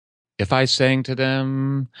If I sang to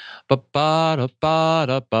them, ba ba da ba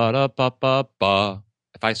da ba da ba ba ba.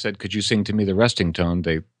 If I said, "Could you sing to me the resting tone?"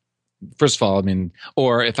 They first of all, I mean,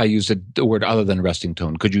 or if I used a word other than resting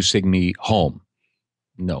tone, could you sing me home?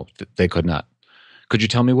 No, they could not. Could you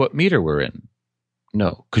tell me what meter we're in?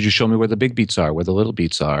 No. Could you show me where the big beats are, where the little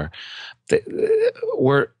beats are?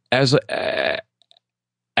 We're as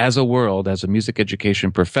a world, as a music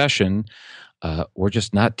education profession, we're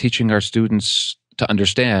just not teaching our students to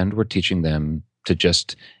understand. We're teaching them to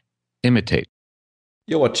just imitate.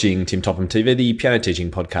 You're watching Tim Topham TV, the piano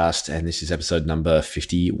teaching podcast, and this is episode number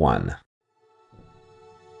 51.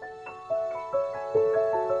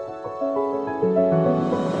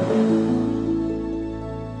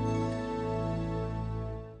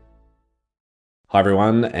 Hi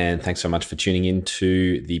everyone, and thanks so much for tuning in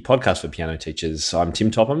to the podcast for piano teachers. I'm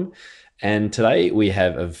Tim Topham, and today we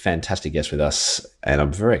have a fantastic guest with us, and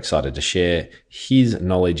I'm very excited to share his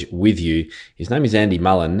knowledge with you. His name is Andy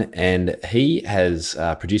Mullen, and he has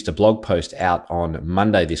produced a blog post out on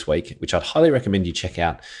Monday this week, which I'd highly recommend you check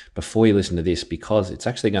out before you listen to this, because it's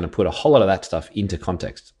actually going to put a whole lot of that stuff into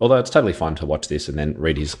context. Although it's totally fine to watch this and then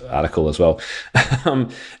read his article as well.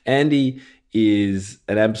 Andy is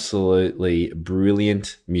an absolutely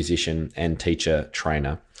brilliant musician and teacher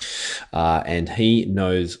trainer. And he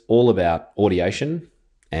knows all about audiation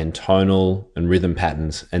and tonal and rhythm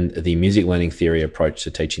patterns and the music learning theory approach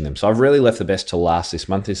to teaching them. So I've really left the best to last this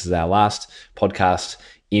month. This is our last podcast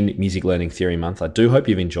in Music Learning Theory Month. I do hope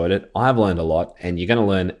you've enjoyed it. I've learned a lot, and you're going to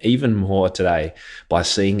learn even more today by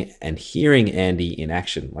seeing and hearing Andy in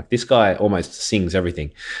action. Like, this guy almost sings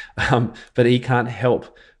everything, but he can't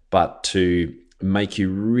help but to make you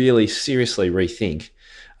really seriously rethink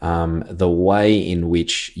the way in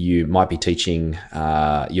which you might be teaching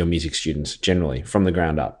your music students generally from the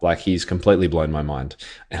ground up. Like, he's completely blown my mind,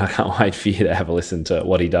 and I can't wait for you to have a listen to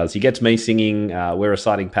what he does. He gets me singing, we're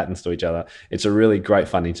reciting patterns to each other. It's a really great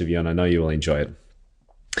fun interview, and I know you will enjoy it.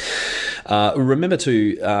 Remember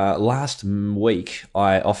to, last week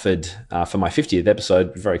I offered, for my 50th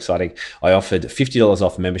episode, very exciting, I offered $50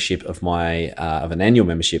 off membership of an annual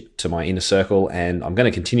membership to my inner circle, and I'm going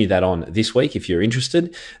to continue that on this week. If you're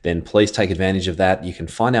interested, then please take advantage of that. You can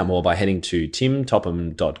find out more by heading to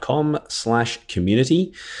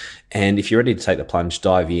timtopham.com/community. And if you're ready to take the plunge,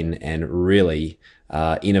 dive in and really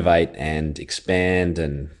innovate and expand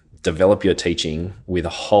and develop your teaching with a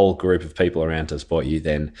whole group of people around to support you,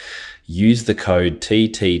 then use the code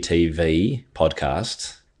TTTV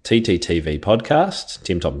podcast, TTTV podcast,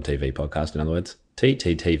 Tim Topham TV podcast, in other words,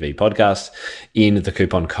 TTTV podcast, in the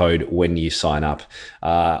coupon code when you sign up.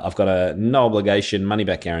 I've got a no obligation money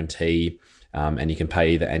back guarantee, and you can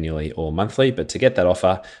pay either annually or monthly. But to get that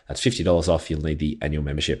offer, that's $50 off. You'll need the annual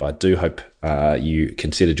membership. I do hope you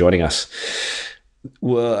consider joining us.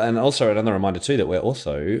 Well, and also another reminder too that we're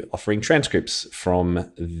also offering transcripts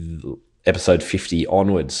from episode 50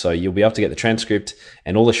 onwards. So you'll be able to get the transcript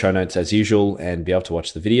and all the show notes as usual, and be able to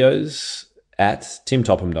watch the videos at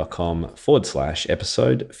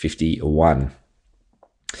timtopham.com/episode 51.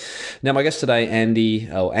 Now, my guest today,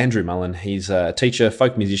 Andrew Mullen. He's a teacher,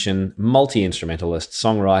 folk musician, multi-instrumentalist,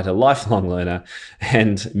 songwriter, lifelong learner,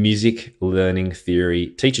 and music learning theory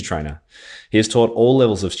teacher trainer. He has taught all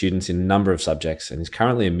levels of students in a number of subjects, and is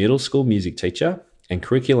currently a middle school music teacher and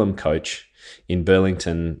curriculum coach in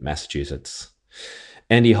Burlington, Massachusetts.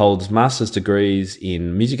 Andy holds master's degrees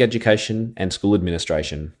in music education and school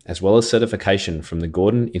administration, as well as certification from the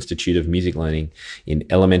Gordon Institute of Music Learning in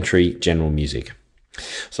elementary general music.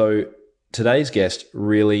 So today's guest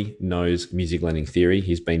really knows music learning theory.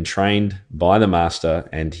 He's been trained by the master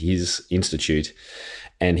and his institute,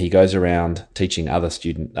 and he goes around teaching other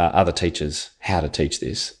teachers how to teach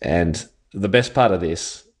this. And the best part of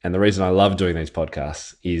this, and the reason I love doing these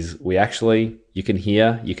podcasts, is you can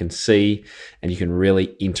hear, you can see, and you can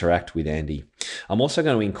really interact with Andy. I'm also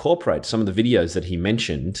going to incorporate some of the videos that he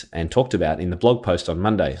mentioned and talked about in the blog post on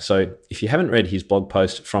Monday. So if you haven't read his blog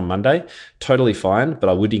post from Monday, totally fine, but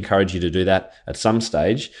I would encourage you to do that at some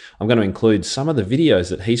stage. I'm going to include some of the videos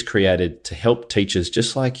that he's created to help teachers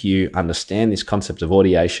just like you understand this concept of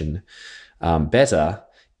audiation better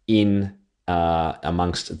in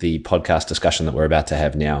amongst the podcast discussion that we're about to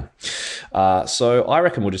have now. So I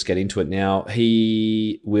reckon we'll just get into it now.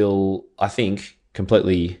 He will, I think,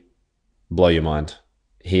 completely blow your mind.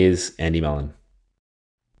 Here's Andy Mullen.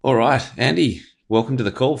 All right, Andy, welcome to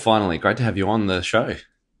the call finally. Great to have you on the show.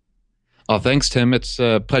 Oh, thanks, Tim. It's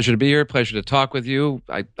a pleasure to be here, pleasure to talk with you.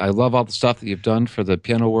 I love all the stuff that you've done for the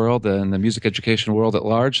piano world and the music education world at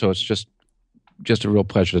large, so it's just just a real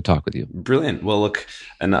pleasure to talk with you. Brilliant. Well, look,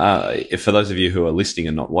 and if for those of you who are listening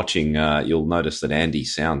and not watching, you'll notice that Andy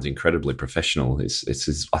sounds incredibly professional.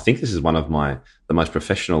 I think this is one of the most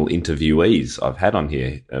professional interviewees I've had on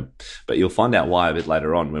here. But you'll find out why a bit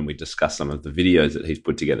later on when we discuss some of the videos that he's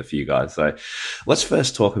put together for you guys. So let's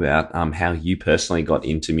first talk about how you personally got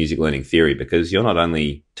into music learning theory, because you're not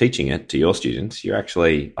only teaching it to your students, you're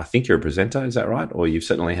actually, I think you're a presenter, is that right? Or you've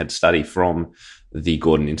certainly had study from the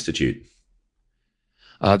Gordon Institute.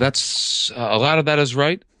 That's a lot of that is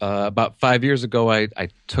right. About 5 years ago, I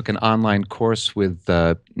took an online course with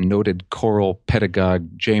noted choral pedagogue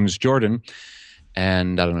James Jordan,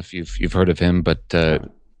 and I don't know if you've heard of him, but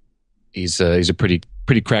he's a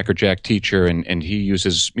pretty crackerjack teacher, and he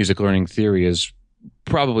uses music learning theory as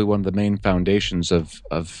probably one of the main foundations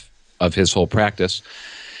of his whole practice.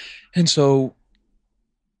 And so,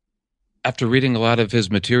 after reading a lot of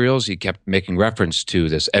his materials, he kept making reference to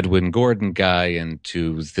this Edwin Gordon guy and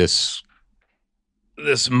to this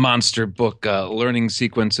monster book, Learning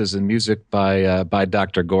Sequences in Music by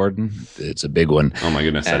Dr. Gordon. It's a big one. Oh my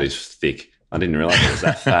goodness, that is thick. I didn't realize it was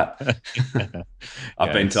that fat.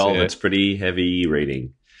 I've been told it's pretty heavy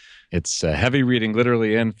reading. It's heavy reading,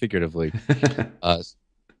 literally and figuratively.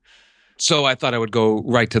 So I thought I would go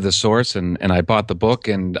right to the source, and I bought the book,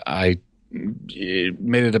 and I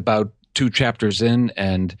made it about 2 chapters in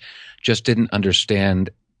and just didn't understand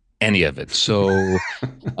any of it. So,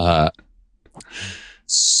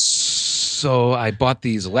 so I bought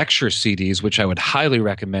these lecture CDs, which I would highly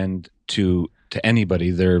recommend to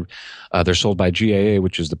anybody. They're sold by GAA,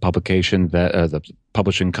 which is the publication that the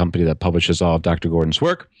publishing company that publishes all of Dr. Gordon's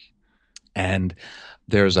work. And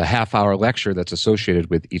there's a half-hour lecture that's associated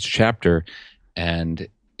with each chapter, and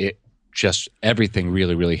just everything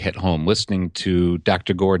really, really hit home. Listening to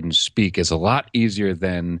Dr. Gordon speak is a lot easier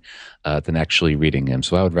than actually reading him.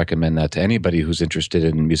 So I would recommend that to anybody who's interested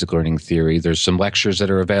in music learning theory. There's some lectures that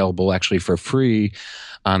are available actually for free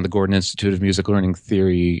on the Gordon Institute of Music Learning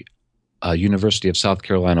Theory, University of South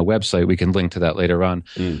Carolina website. We can link to that later on.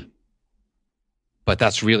 But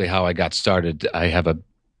that's really how I got started. I have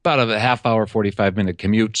about a half-hour, 45-minute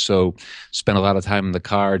commute, so spent a lot of time in the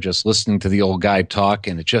car just listening to the old guy talk,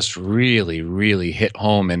 and it just really, really hit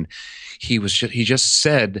home. And he just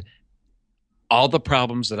said all the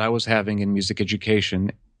problems that I was having in music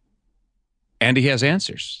education, and he has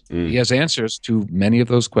answers. He has answers to many of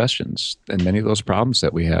those questions and many of those problems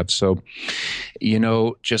that we have. So,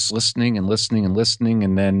 just listening and listening and listening,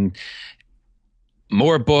 and then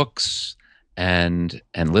more books, and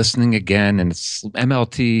listening again. And it's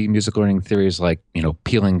MLT, music learning theory, is like,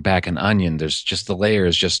 peeling back an onion. There's just the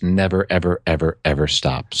layers just never, ever, ever, ever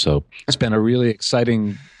stop. So it's been a really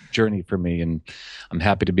exciting journey for me, and I'm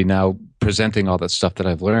happy to be now presenting all that stuff that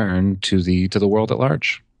I've learned to the world at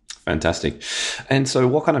large. Fantastic. And so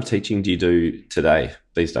what kind of teaching do you do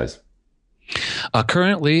these days?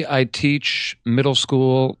 Currently, I teach middle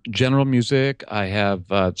school general music. I have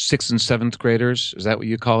 6th and 7th graders. Is that what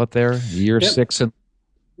you call it there? Year 6 and...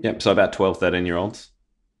 Yep, so about 12, 13-year-olds.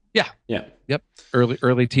 Yeah. Yeah. Yep.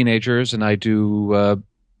 Early teenagers, and I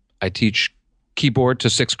teach keyboard to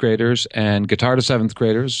 6th graders and guitar to 7th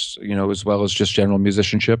graders, as well as just general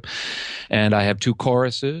musicianship. And I have 2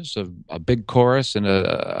 choruses, a big chorus and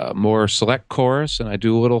a more select chorus, and I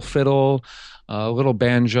do a little fiddle, a little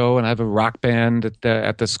banjo, and I have a rock band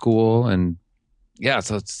at the school. And yeah,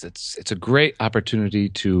 so it's a great opportunity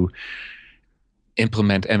to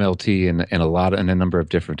implement MLT in a number of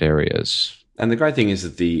different areas. And the great thing is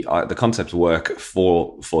that the concepts work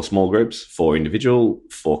for small groups, for individual,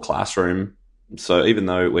 for classroom. So even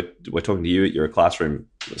though we're talking to you, you're a classroom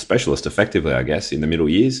specialist, effectively, I guess, in the middle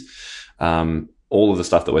years. All of the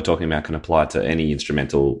stuff that we're talking about can apply to any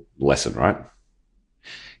instrumental lesson, right?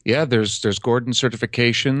 Yeah, there's Gordon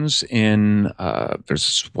certifications in,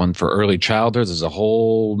 there's one for early childhood. There's a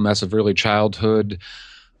whole mess of early childhood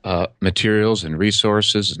materials and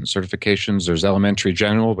resources and certifications. There's elementary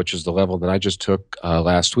general, which is the level that I just took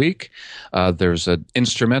last week. There's an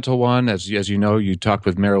instrumental one, as you know, you talked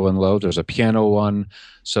with Marilyn Lowe. There's a piano one.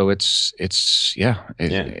 So as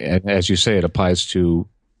you say, it applies to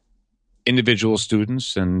individual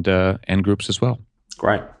students and groups as well.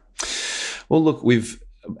 Great. Well, look, we've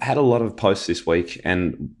had a lot of posts this week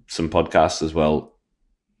and some podcasts as well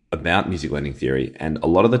about music learning theory, and a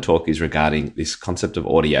lot of the talk is regarding this concept of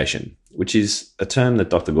audiation, which is a term that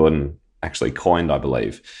Dr. Gordon actually coined, I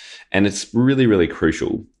believe, and it's really, really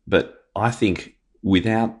crucial. But I think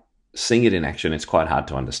without seeing it in action, it's quite hard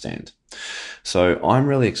to understand. So I'm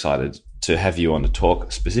really excited to have you on to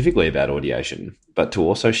talk specifically about audiation, but to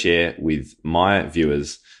also share with my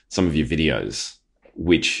viewers some of your videos.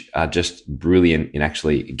 which are just brilliant in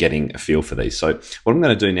actually getting a feel for these. So what I'm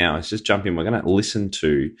going to do now is just jump in. We're going to listen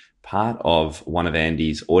to part of one of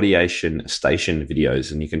Andy's Audiation station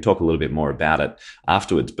videos, and you can talk a little bit more about it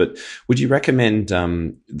afterwards. But would you recommend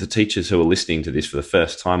the teachers who are listening to this for the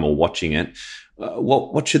first time or watching it,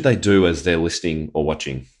 what should they do as they're listening or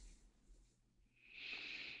watching?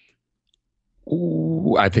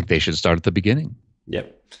 Ooh, I think they should start at the beginning.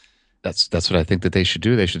 Yep. That's what I think that they should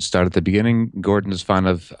do. They should start at the beginning. Gordon is fond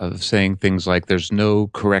of saying things like there's no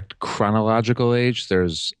correct chronological age,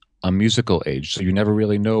 there's a musical age. So you never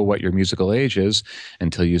really know what your musical age is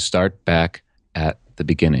until you start back at the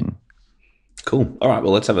beginning. Cool. All right,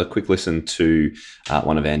 well, let's have a quick listen to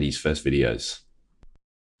one of Andy's first videos.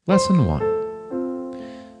 Lesson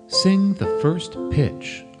 1. Sing the first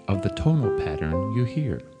pitch of the tonal pattern you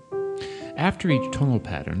hear. After each tonal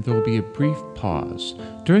pattern, there will be a brief pause.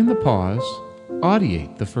 During the pause,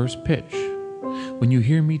 audiate the first pitch. When you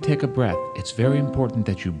hear me take a breath, it's very important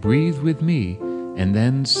that you breathe with me and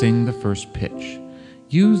then sing the first pitch.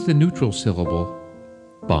 Use the neutral syllable,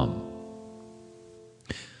 bum.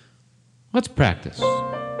 Let's practice.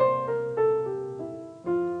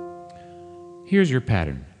 Here's your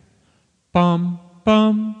pattern. Bum,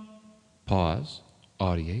 bum. Pause,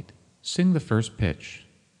 audiate, sing the first pitch.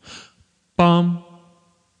 Bum.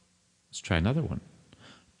 Let's try another one.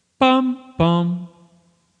 Bum, bum.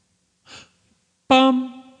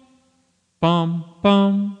 Bum, bum,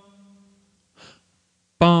 bum.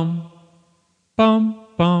 Bum, bum,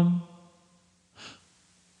 bum.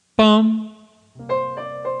 Bum.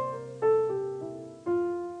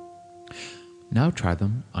 Now try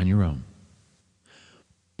them on your own.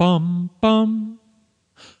 Bum, bum.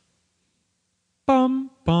 Bum,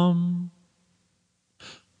 bum.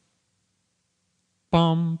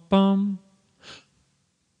 Bum, bum.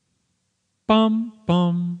 Bum,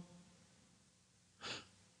 bum.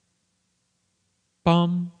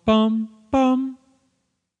 Bum, bum, bum.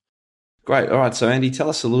 Great. All right. So, Andy, tell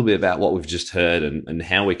us a little bit about what we've just heard and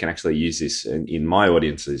how we can actually use this in my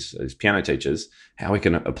audience as piano teachers, how we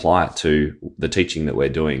can apply it to the teaching that we're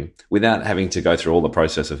doing without having to go through all the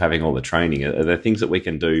process of having all the training. Are there things that we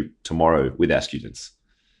can do tomorrow with our students?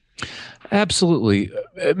 Absolutely.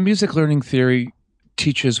 Music learning theory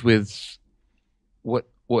teaches with what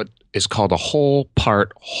is called a whole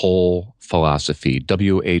part whole philosophy,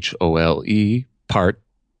 WHOLE, part,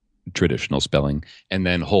 traditional spelling, and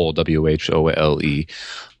then whole, WHOLE.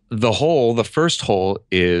 The whole, the first whole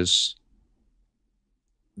is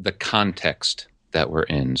the context that we're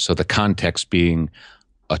in. So the context being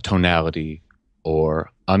a tonality or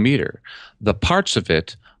a meter. The parts of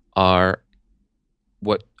it are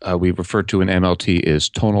what we refer to in MLT is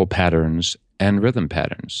tonal patterns and rhythm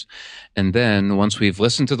patterns. And then once we've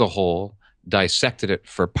listened to the whole, dissected it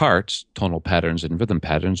for parts, tonal patterns and rhythm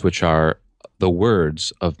patterns, which are the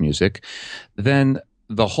words of music, then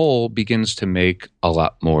the whole begins to make a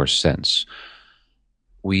lot more sense.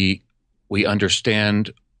 We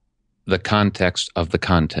understand the context of the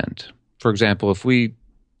content. For example, if we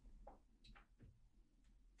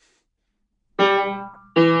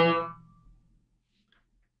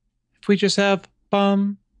just have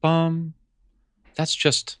bum, bum, that's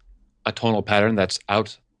just a tonal pattern that's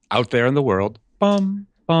out there in the world. Bum,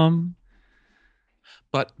 bum.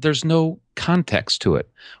 But there's no context to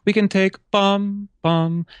it. We can take bum,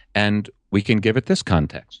 bum, and we can give it this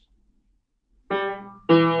context.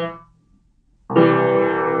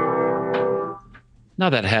 Now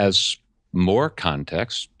that has more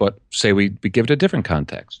context, but say we give it a different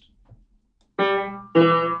context.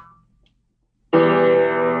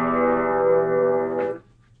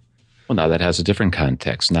 Well, now that has a different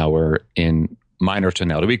context. Now we're in minor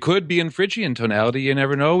tonality. We could be in Phrygian tonality. You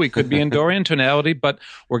never know. We could be in Dorian tonality, but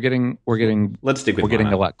we're getting. Let's stick with. We're minor.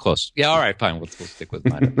 getting a lot close. Yeah. All right. Fine. We'll stick with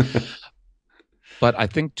minor. But I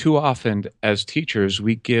think too often as teachers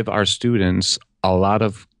we give our students a lot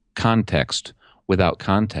of context without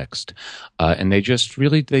context, and they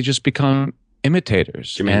just become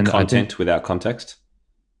imitators. Do you mean content without context?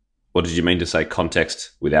 Or did you mean to say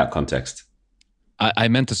context without context? I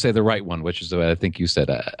meant to say the right one, which is the way I think you said.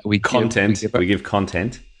 We give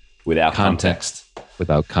content without context.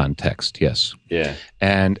 Without context, yes. Yeah.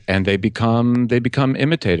 And they become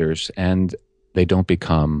imitators, and they don't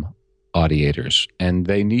become audiators. And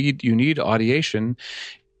you need audiation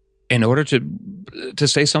in order to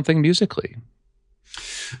say something musically.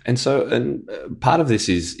 And so, part of this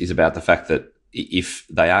is about the fact that if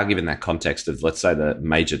they are given that context of, let's say, the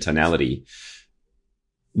major tonality,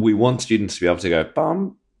 we want students to be able to go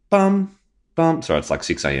bum, bum, bum. Sorry, it's like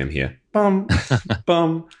 6 a.m. here. Bum,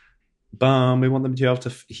 bum, bum. We want them to be able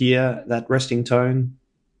to hear that resting tone,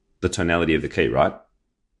 the tonality of the key, right?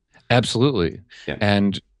 Absolutely. Yeah.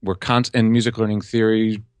 And we're in music learning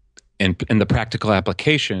theory, in the practical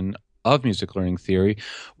application of music learning theory,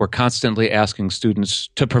 we're constantly asking students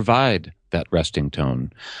to provide that resting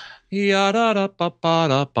tone.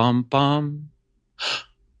 Ya-da-da-ba-ba-da-bum, bum,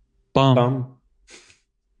 bum. Bum.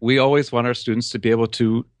 We always want our students to be able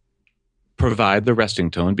to provide the resting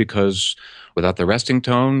tone, because without the resting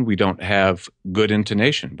tone, we don't have good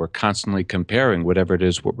intonation. We're constantly comparing whatever it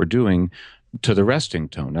is what we're doing to the resting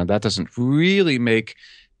tone. Now, that doesn't really make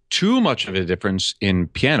too much of a difference in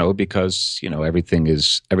piano, because everything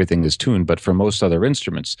is tuned. But for most other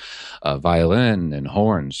instruments, violin and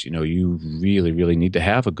horns, you really need to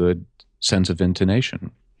have a good sense of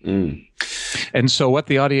intonation. And so what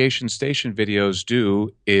the Audiation station videos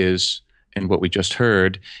do is, and what we just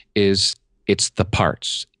heard is, it's the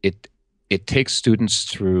parts. It takes students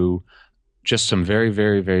through just some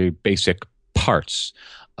very basic parts.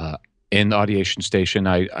 In the Audiation station,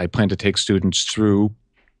 I plan to take students through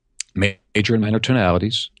major and minor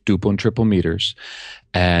tonalities, duple and triple meters,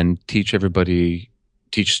 and teach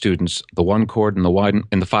students the one chord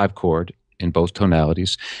and the five chord in both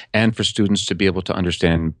tonalities, and for students to be able to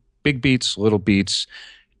understand big beats, little beats,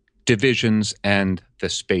 divisions, and the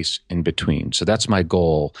space in between. So that's my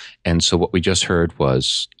goal. And so what we just heard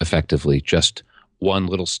was effectively just one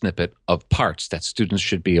little snippet of parts that students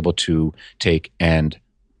should be able to take and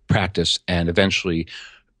practice and eventually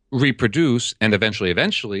reproduce, and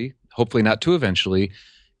eventually, hopefully not too eventually,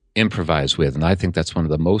 improvise with. And I think that's one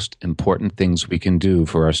of the most important things we can do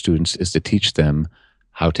for our students, is to teach them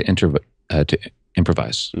how to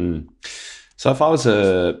improvise. So if I was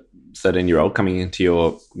a 13-year-old coming into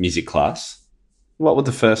your music class, what would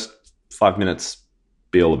the first 5 minutes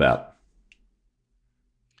be all about?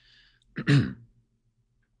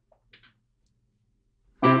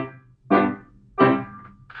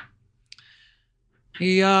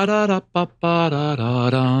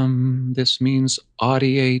 Ya-da-da-ba-ba-da-da-dum. This means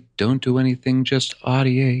audiate. Don't do anything, just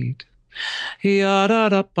audiate.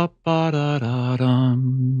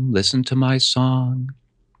 Ya-da-da-ba-ba-da-da-dum. Listen to my song.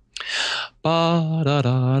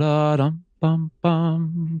 Ba-da-da-da-dum. Bum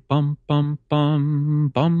bum bum bum bum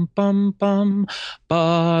bum bum bum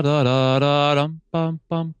ba da da da dum bum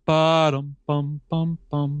bum ba dum bum bum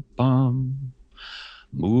bum bum.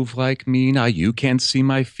 Move like me. Now you can't see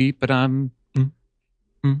my feet, but I'm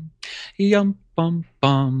yum bum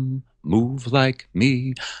bum. Move like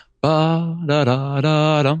me. Ba da da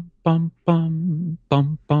da dum bum bum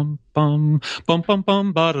bum bum bum bum bum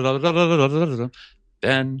bum ba da da da da da da.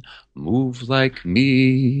 Then move like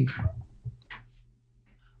me.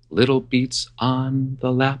 Little beats on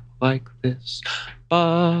the lap like this.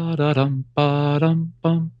 Ba-da-dum, ba-dum,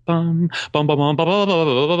 bum, bum, bum, bum, bum, bum,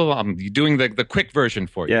 bum, bum. I'm doing the quick version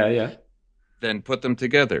for you. Yeah. Then put them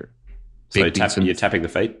together. So you're tapping the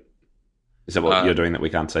feet? Is that what you're doing that we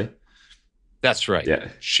can't see? That's right. Yeah.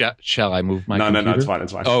 Shall I move my computer? No,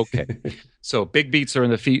 it's fine. Okay. So big beats are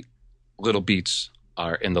in the feet. Little beats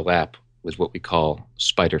are in the lap with what we call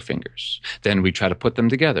spider fingers. Then we try to put them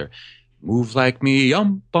together. Move like me,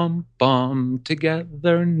 bum, bum,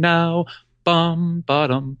 together now, bum,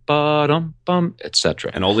 ba-dum, bum,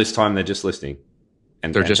 etc. And all this time they're just listening,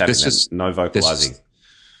 and they're just no vocalizing.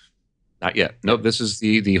 Not yet. No, this is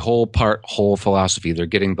the whole philosophy. They're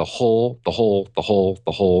getting the whole,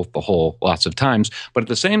 lots of times. But at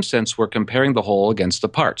the same sense, we're comparing the whole against the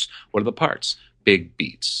parts. What are the parts? Big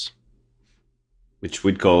beats, which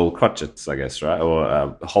we'd call crotchets, I guess, right?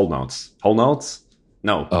 Or whole notes. Whole notes?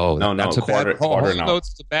 No. No. That's quarter note.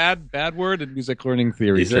 Notes is a bad word in music learning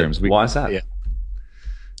theory Is terms. Why is that? Yeah.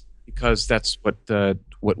 Because that's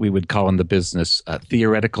what we would call in the business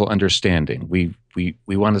theoretical understanding. We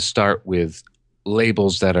want to start with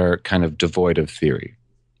labels that are kind of devoid of theory.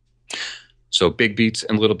 So big beats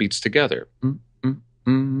and little beats together.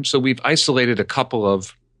 So we've isolated a couple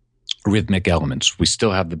of rhythmic elements. We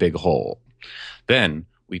still have the big whole. Then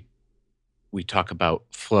we talk about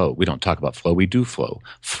flow. We don't talk about flow. We do flow.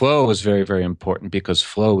 Flow is very, very important, because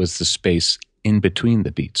flow is the space in between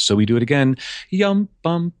the beats. So we do it again. Yum,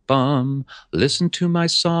 bum, bum. Listen to my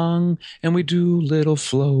song. And we do little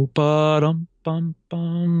flow. Ba-dum, bum,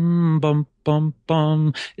 bum, bum, bum,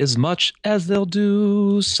 bum. As much as they'll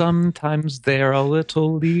do, sometimes they're a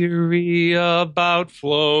little leery about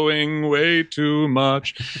flowing way too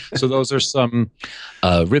much. So those are some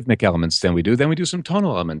rhythmic elements. Then we do some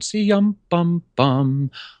tonal elements. Yum, bum,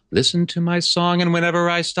 bum. Listen to my song. And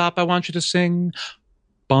whenever I stop, I want you to sing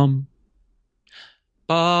bum.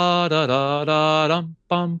 Ba-da-da-da-dum,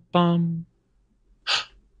 bum, bum.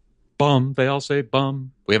 Bum. They all say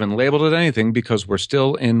bum. We haven't labeled it anything because we're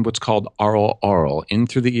still in what's called oral. In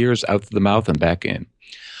through the ears, out through the mouth, and back in.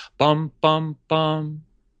 Bum, bum, bum.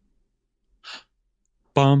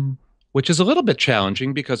 Bum. Which is a little bit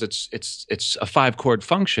challenging because it's a 5-chord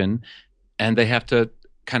function, and they have to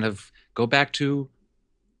kind of go back to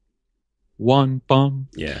one bum.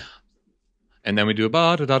 Yeah. And then we do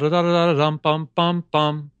ba da da da da da dum bum bum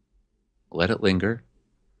bum. Let it linger.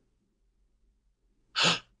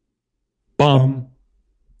 Bum.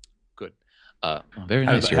 Good. Very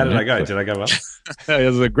nice. How did I go? Did I go well? It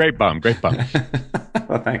was a great bum. Great bum.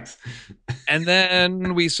 Well, thanks. And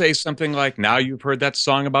then we say something like, now you've heard that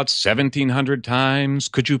song about 1,700 times.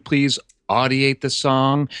 Could you please audiate the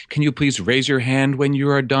song? Can you please raise your hand when you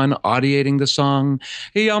are done audiating the song?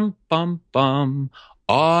 Yum, bum, bum.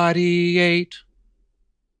 Audiate.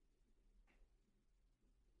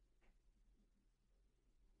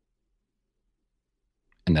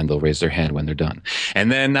 And then they'll raise their hand when they're done. And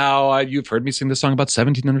then now you've heard me sing the song about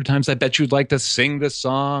 1,700 times. I bet you'd like to sing the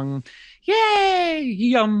song. Yay!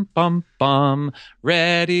 Yum, bum, bum.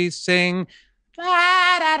 Ready, sing.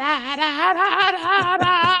 Da, da, da, da, da, da,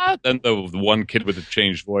 da. Then the one kid with a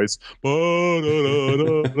changed voice. And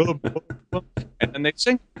then they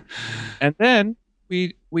sing. And then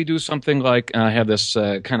we do something like, I have this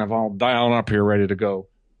kind of all dialed up here ready to go.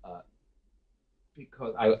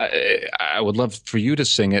 Because I would love for you to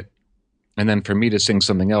sing it and then for me to sing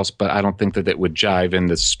something else, but I don't think that it would jive in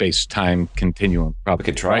the space-time continuum. Probably. We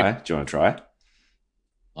could try. Right? Do you want to try?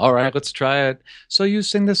 All right, let's try it. So you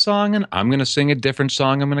sing the song, and I'm going to sing a different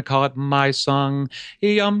song. I'm going to call it my song.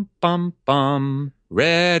 Yum, bum, bum.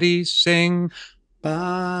 Ready, sing.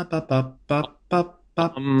 Ba, ba, ba, ba, ba,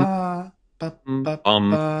 ba, ba, ba, ba, ba,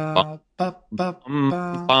 ba, ba,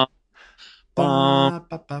 ba. Ba,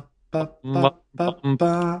 ba, ba, ba, ba, ba,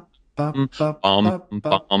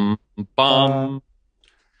 ba, ba.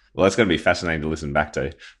 Well, that's going to be fascinating to listen back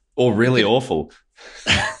to, or really awful.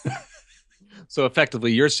 So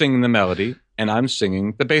effectively, you're singing the melody, and I'm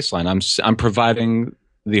singing the bass line. I'm providing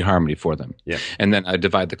the harmony for them. Yeah. And then I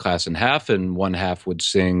divide the class in half, and one half would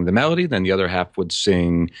sing the melody, then the other half would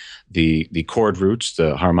sing the chord roots,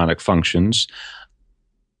 the harmonic functions.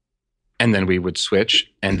 And then we would switch,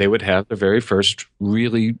 and they would have the very first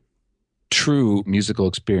really true musical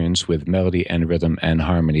experience with melody and rhythm and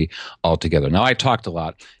harmony all together. Now, I talked a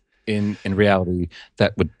lot. In reality,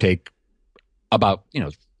 that would take about,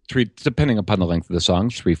 three, depending upon the length of the song,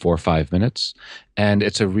 3, 4, 5 minutes. And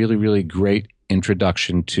it's a really, really great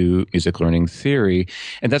introduction to music learning theory.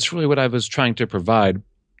 And that's really what I was trying to provide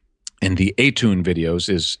in the A-Tune videos,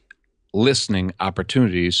 is listening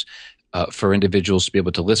opportunities for individuals to be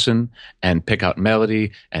able to listen and pick out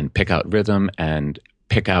melody and pick out rhythm and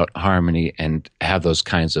pick out harmony and have those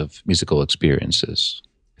kinds of musical experiences.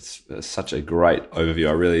 It's such a great overview.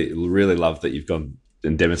 I really, really love that you've gone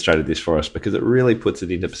and demonstrated this for us, because it really puts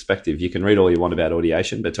it into perspective. You can read all you want about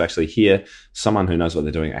audiation, but to actually hear someone who knows what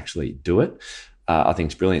they're doing actually do it, I think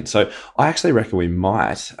it's brilliant. So I actually reckon we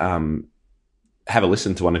might have a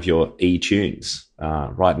listen to one of your E-tunes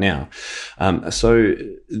right now. So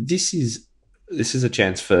this is a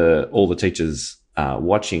chance for all the teachers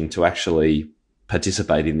watching to actually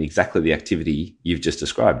participate in exactly the activity you've just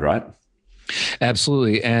described, right?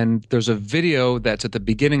 Absolutely. And there's a video that's at the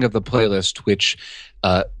beginning of the playlist, which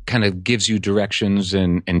kind of gives you directions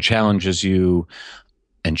and challenges you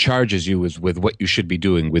and charges you with what you should be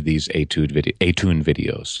doing with these A-Tune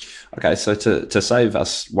videos. Okay, so to save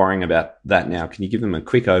us worrying about that now, can you give them a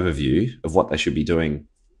quick overview of what they should be doing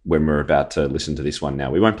when we're about to listen to this one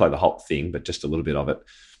now? We won't play the whole thing, but just a little bit of it.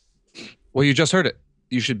 Well, you just heard it.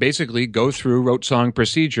 You should basically go through rote song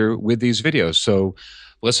procedure with these videos. So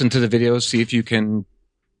listen to the videos, see if you can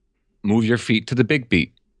move your feet to the big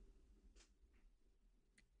beat.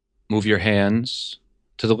 Move your hands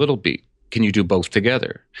to the little beat. Can you do both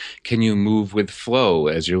together? Can you move with flow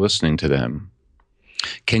as you're listening to them?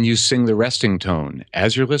 Can you sing the resting tone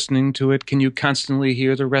as you're listening to it? Can you constantly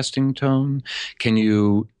hear the resting tone? Can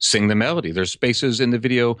you sing the melody? There's spaces in the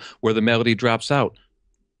video where the melody drops out.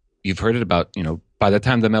 You've heard it about, by the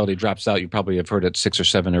time the melody drops out, you probably have heard it 6 or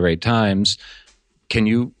 7 or 8 times. Can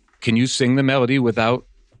you sing the melody without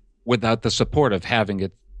the support of having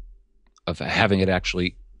it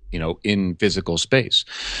actually, in physical space?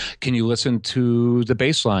 Can you listen to the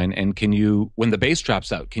bass line, and when the bass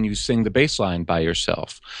drops out, can you sing the bass line by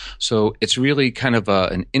yourself? So it's really kind of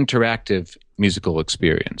an interactive musical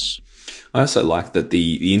experience. I also like that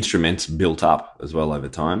the instruments built up as well over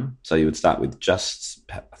time. So you would start with just,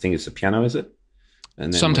 I think it's a piano, is it?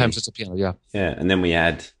 And then sometimes it's a piano, yeah. Yeah, and then we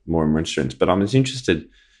add more and more instruments. But I'm as interested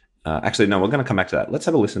Actually, no, we're going to come back to that. Let's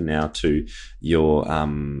have a listen now to your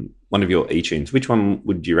one of your E-tunes. Which one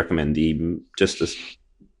would you recommend? Because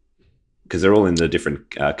they're all in the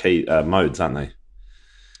different key modes, aren't they?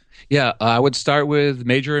 Yeah, I would start with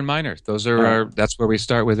major and minor. Those are that's where we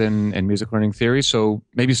start with in music learning theory. So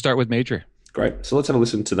maybe start with major. Great. So let's have a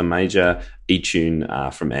listen to the major E-tune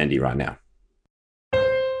from Andy right now.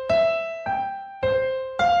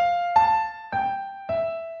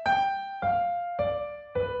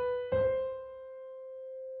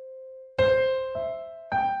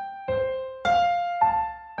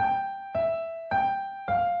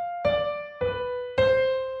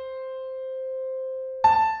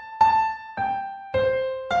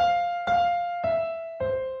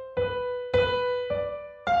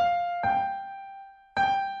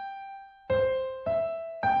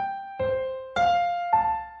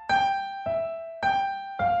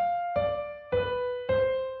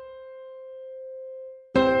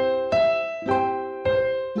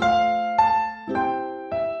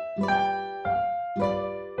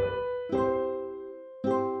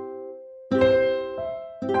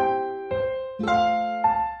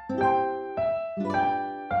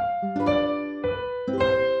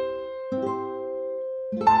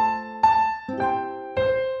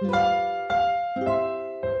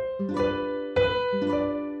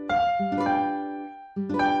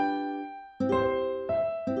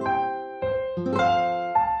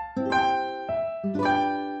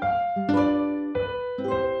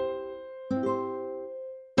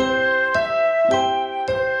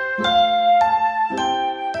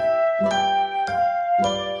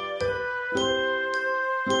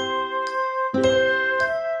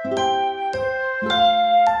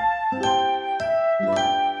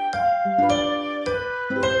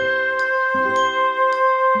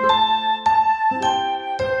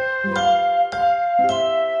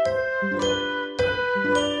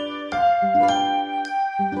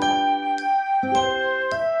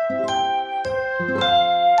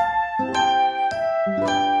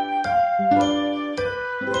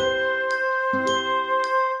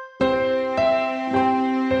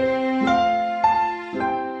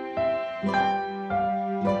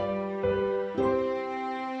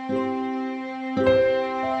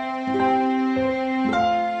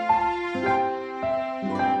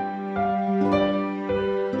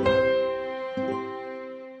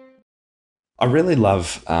 I really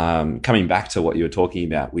love coming back to what you were talking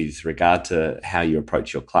about with regard to how you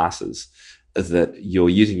approach your classes, that you're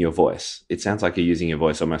using your voice. It sounds like you're using your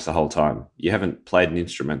voice almost the whole time. You haven't played an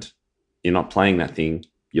instrument. You're not playing that thing.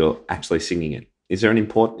 You're actually singing it. Is that an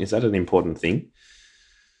important thing?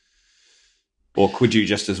 Or could you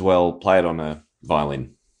just as well play it on a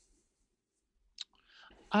violin?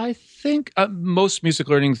 I think most music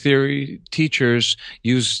learning theory teachers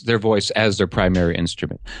use their voice as their primary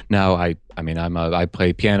instrument. Now, I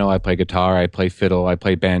play piano, I play guitar, I play fiddle, I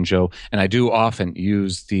play banjo, and I do often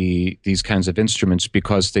use these kinds of instruments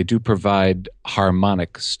because they do provide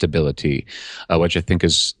harmonic stability, which I think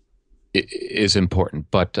is important.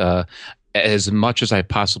 But as much as I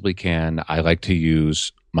possibly can, I like to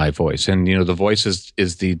use my voice. And the voice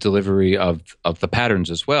is the delivery of the patterns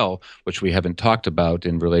as well, which we haven't talked about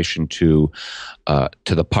in relation to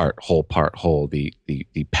the part whole, the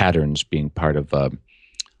patterns being part of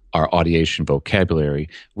our audiation vocabulary.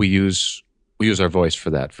 We use our voice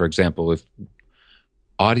for that. For example, if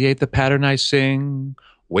audiate the pattern I sing,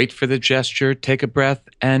 wait for the gesture, take a breath,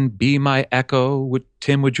 and be my echo.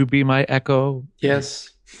 Tim, would you be my echo? Yes.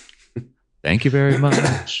 Thank you very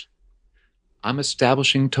much. I'm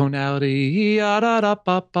establishing tonality.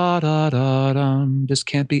 This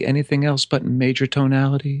can't be anything else but major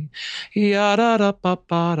tonality. If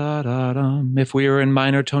we were in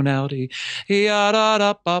minor tonality, can't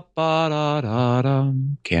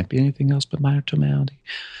be anything else but minor tonality.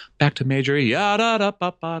 Back to major. Be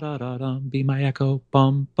my echo.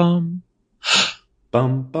 Bum bum.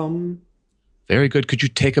 Bum bum. Very good. Could you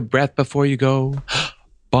take a breath before you go?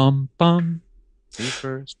 Bum bum. Me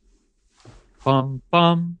first. Bum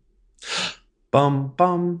bum. Bum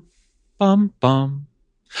bum. Bum bum.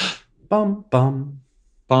 Bum bum.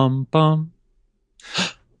 Bum bum.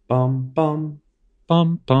 Bum bum.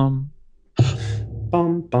 Bum bum.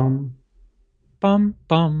 Bum bum. Bum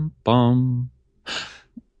bum bum.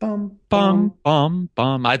 Bum Bum bum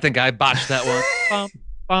bum. I think I botched that one. Bum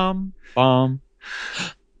bum bum.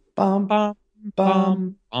 bum Bum bum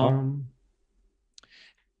bum. bum.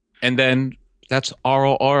 And then that's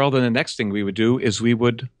oral. Then the next thing we would do is we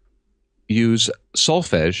would use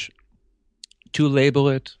solfege to label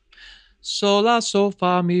it. Sol, la, sol,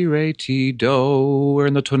 fa, mi, re, ti, do. We're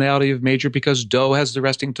in the tonality of major because do has the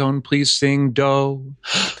resting tone. Please sing do.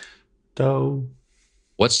 Do.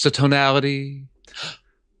 What's the tonality?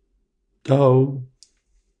 Do.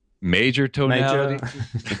 Major tonality.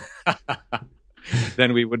 Major.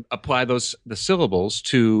 Then we would apply the syllables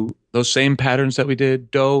to those same patterns that we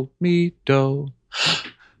did. Do, mi, do.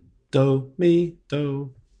 Do, mi,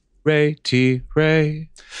 do. Re, ti, re.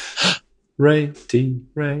 Re, ti,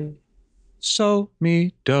 re. So,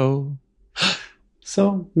 mi, do.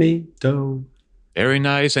 So, mi, do. Very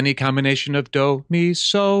nice. Any combination of do, mi,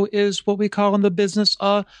 so is what we call in the business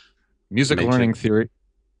music Major. learning theory.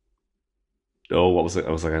 Oh, what was it?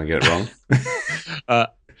 Was I going to get it wrong?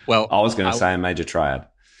 Well, I was going to say a major triad.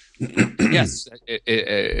 Yes,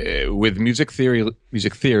 with music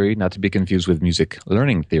theory, not to be confused with music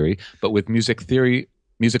learning theory, but with music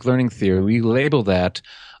learning theory, we label that.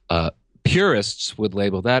 Purists would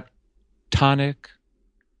label that tonic.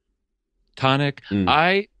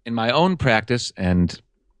 I, in my own practice, and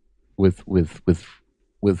with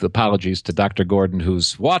apologies to Dr. Gordon,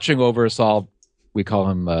 who's watching over us all, we call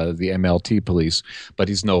him the MLT police, but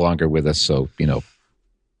he's no longer with us, so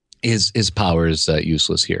his power is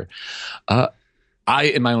useless here.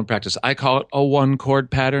 In my own practice, I call it a one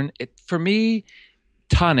chord pattern. For me,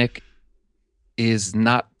 tonic is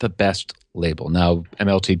not the best label. Now,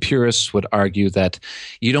 MLT purists would argue that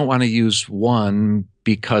you don't want to use one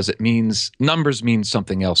because numbers mean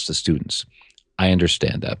something else to students. I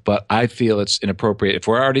understand that, but I feel it's inappropriate. If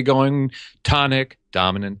we're already going tonic,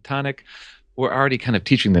 dominant, tonic, we're already kind of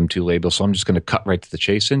teaching them two labels, so I'm just going to cut right to the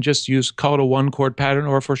chase and just call it a one chord pattern,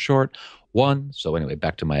 or for short, one. So anyway,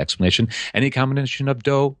 back to my explanation. Any combination of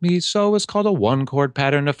do, mi, so is called a one chord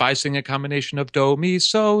pattern. If I sing a combination of do, mi,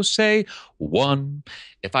 so, say one.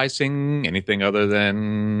 If I sing anything other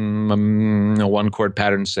than a one chord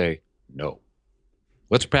pattern, say no.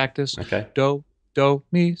 Let's practice. Okay. Do,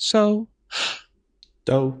 mi, so.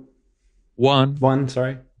 Do. One.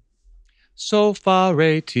 Sorry. So, fa,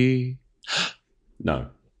 re, ti. No.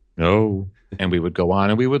 And we would go on,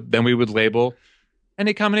 and we would label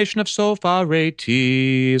any combination of so, fa, re,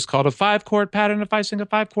 ti is called a five chord pattern. If I sing a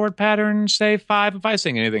five chord pattern, say five. If I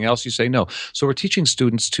sing anything else, you say no. So we're teaching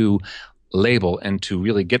students to label and to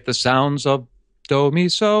really get the sounds of do, mi,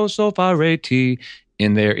 so, fa, re, ti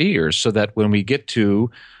in their ears, so that when we get to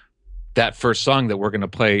that first song that we're going to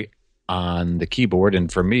play on the keyboard,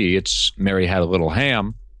 and for me, it's Mary Had a Little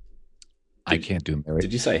Ham. I can't do Mary.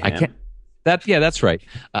 Did you say ham? I can't. That's right.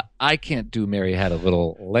 I can't do Mary Had a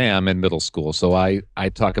Little Lamb in middle school, so I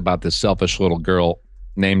talk about this selfish little girl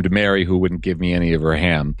named Mary who wouldn't give me any of her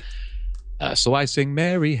ham. So I sing,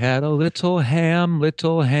 Mary had a little ham,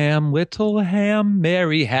 little ham, little ham.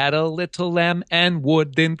 Mary had a little lamb and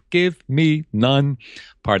wouldn't give me none.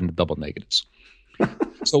 Pardon the double negatives.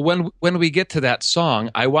 So when we get to that song,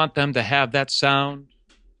 I want them to have that sound.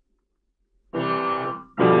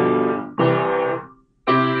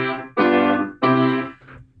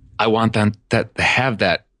 I want them to have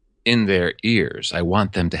that in their ears. I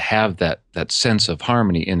want them to have that sense of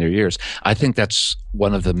harmony in their ears. I think that's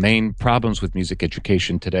one of the main problems with music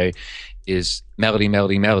education today is melody,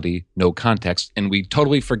 melody, melody, no context. And we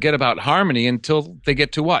totally forget about harmony until they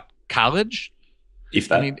get to what? College? If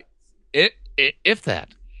that. I mean, if that.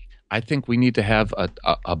 I think we need to have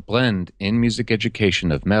a blend in music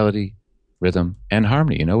education of melody, rhythm, and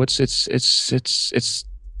harmony. It's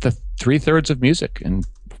the 3/3 of music, and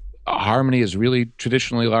harmony is really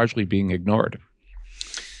traditionally largely being ignored.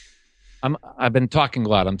 I've been talking a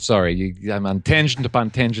lot. I'm sorry. I'm on tangent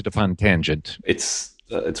upon tangent upon tangent. It's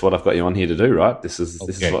what I've got you on here to do, right? This is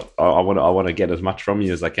what I want to get as much from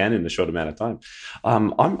you as I can in a short amount of time.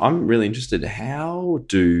 I'm really interested. How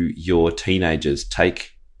do your teenagers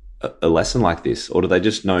take a lesson like this, or do they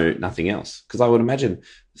just know nothing else? Because I would imagine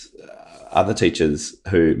other teachers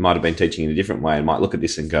who might have been teaching in a different way and might look at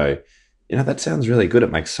this and go, that sounds really good.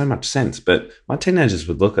 It makes so much sense. But my teenagers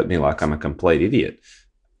would look at me like I'm a complete idiot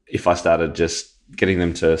if I started just getting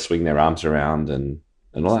them to swing their arms around and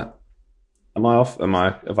all that. Am I off?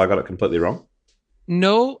 Have I got it completely wrong?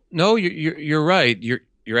 No, you're right.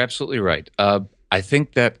 You're absolutely right. I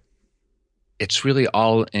think that it's really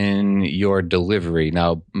all in your delivery.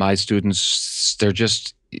 Now, my students, they're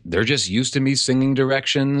just used to me singing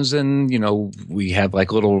directions, and we have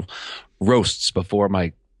like little roasts before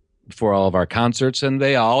all of our concerts, and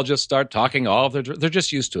they all just start talking they're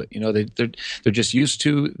just used to it. They're just used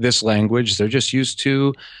to this language. They're just used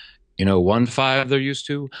to 1/5. They're used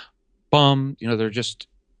to bum. They're just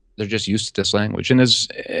used to this language. And as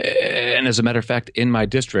a matter of fact, in my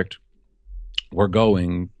district, we're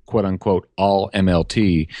going quote unquote all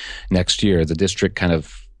MLT next year. The district kind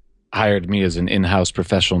of hired me as an in-house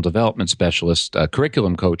professional development specialist,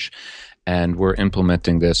 curriculum coach, and we're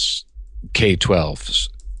implementing this K-12s.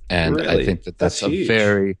 And I Really? think that That's that's a huge.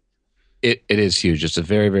 very, it is huge. It's a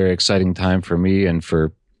very, very exciting time for me and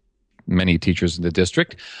for many teachers in the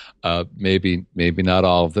district. Maybe not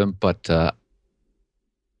all of them, but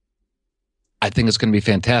I think it's going to be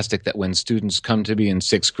fantastic that when students come to me in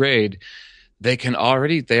sixth grade, they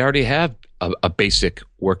already have a basic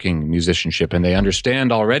working musicianship, and they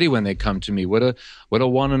understand already when they come to me what a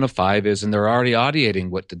 1 and a 5 is, and they're already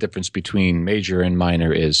audiating what the difference between major and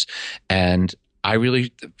minor is. And I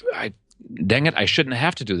really, I dang it, I shouldn't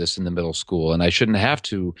have to do this in the middle school, and I shouldn't have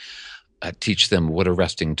to teach them what a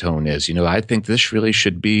resting tone is. I think this really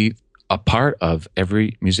should be a part of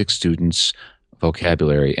every music student's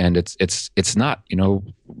vocabulary, and it's not.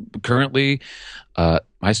 Currently,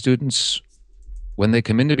 my students, when they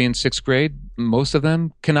come into me in sixth grade, most of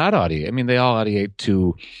them cannot audiate. I mean, they all audiate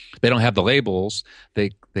to, they don't have the labels.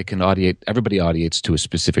 They can audiate. Everybody audiates to a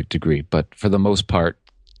specific degree, but for the most part,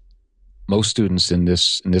 most students in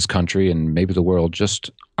this country and maybe the world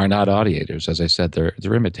just are not audiators. As I said, they're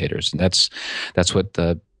imitators, and that's what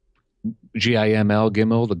the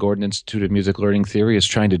GIML, the Gordon Institute of Music Learning Theory, is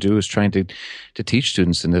trying to do. Is trying to teach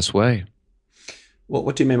students in this way.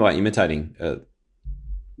 What do you mean by imitating?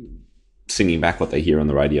 Singing back what they hear on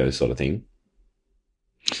the radio, sort of thing,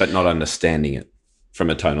 but not understanding it from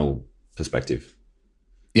a tonal perspective.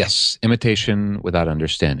 Yes, imitation without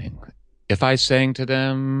understanding. If I sang to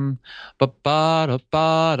them, ba ba da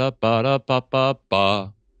ba da ba da ba ba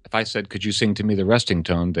ba. If I said, "Could you sing to me the resting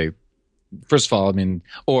tone?" They, first of all, I mean,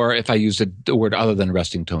 or if I used a word other than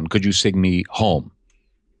resting tone, "Could you sing me home?"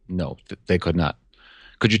 No, they could not.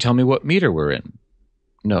 Could you tell me what meter we're in?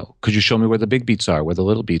 No. Could you show me where the big beats are, where the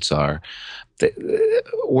little beats are?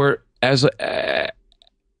 We're as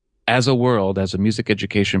a world, as a music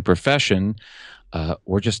education profession,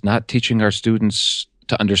 we're just not teaching our students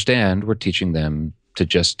to understand. We're teaching them to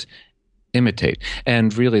just imitate.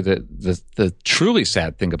 And really, the truly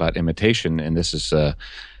sad thing about imitation, and this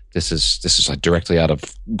is like directly out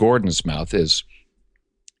of Gordon's mouth, is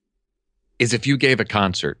if you gave a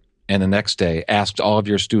concert and the next day asked all of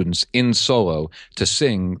your students in solo to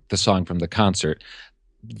sing the song from the concert,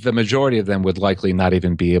 the majority of them would likely not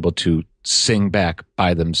even be able to sing back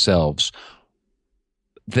by themselves.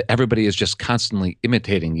 Everybody is just constantly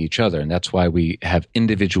imitating each other, and that's why we have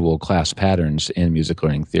individual class patterns in music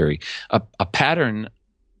learning theory. A pattern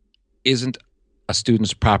isn't a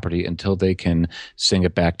student's property until they can sing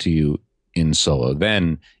it back to you in solo.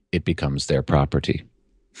 Then it becomes their property.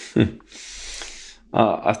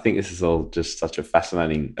 I think this is all just such a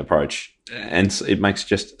fascinating approach, and it makes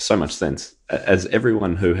just so much sense. As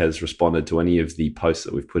everyone who has responded to any of the posts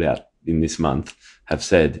that we've put out in this month have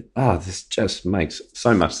said, this just makes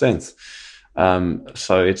so much sense.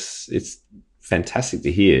 So it's fantastic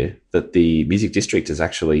to hear that the music district has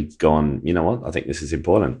actually gone, you know what, I think this is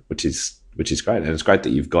important, which is great. And it's great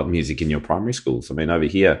that you've got music in your primary schools. I mean, over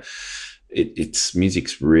here, it's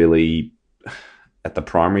music's really at the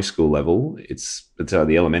primary school level. It's at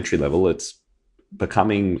the elementary level. It's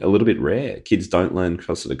becoming a little bit rare. Kids don't learn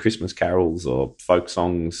sort of Christmas carols or folk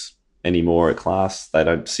songs anymore at class. They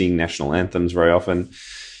don't sing national anthems very often.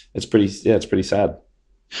 It's pretty sad.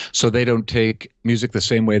 So they don't take music the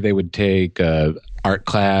same way they would take art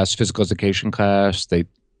class, physical education class. They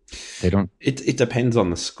don't. It depends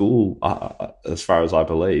on the school, as far as I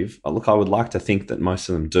believe. Look, I would like to think that most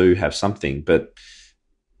of them do have something, but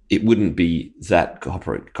it wouldn't be that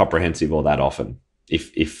comprehensive or that often,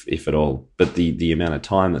 if at all. But the amount of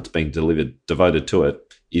time that's being devoted to it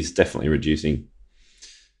is definitely reducing,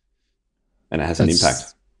 and it has an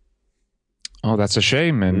impact. Oh, that's a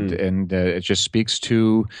shame, and it just speaks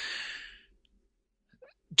to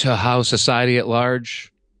how society at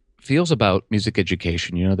large feels about music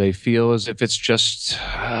education. They feel as if it's just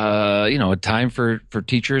a time for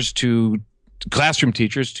teachers classroom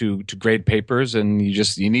teachers to grade papers, and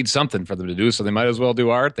you need something for them to do, so they might as well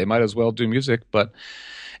do art, they might as well do music. But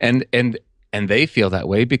and they feel that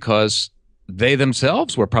way because they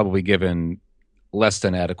themselves were probably given less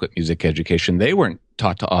than adequate music education. They weren't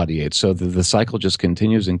taught to audiate, so the cycle just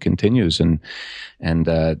continues and continues, and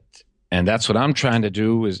that's what I'm trying to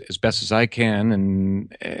do as best as I can,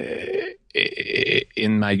 and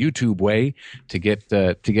in my YouTube way to get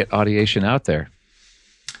audiation out there.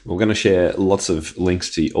 We're going to share lots of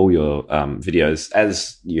links to all your videos,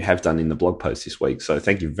 as you have done in the blog post this week. So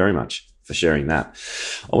thank you very much for sharing that.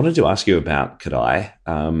 I wanted to ask you about Kadai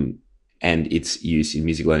and its use in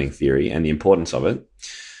music learning theory and the importance of it,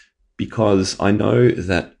 because I know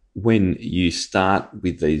that when you start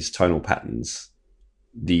with these tonal patterns,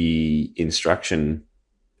 the instruction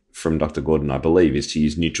from Dr. Gordon, I believe, is to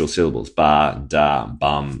use neutral syllables, ba, da,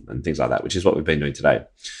 bum, and things like that, which is what we've been doing today.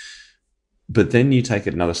 But then you take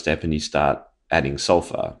it another step and you start adding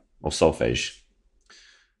solfa or solfege.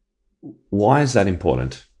 Why is that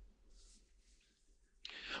important?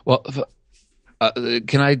 Well,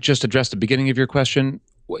 can I just address the beginning of your question?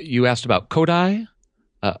 You asked about Kodai.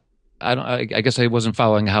 I guess I wasn't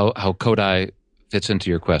following how Kodai fits into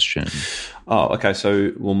your question. Oh, okay.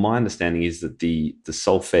 So, well, my understanding is that the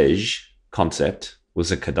solfege concept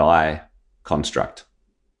was a Kodai construct.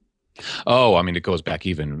 Oh, I mean, it goes back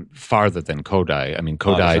even farther than Kodai. I mean,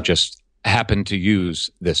 Kodai just happened to use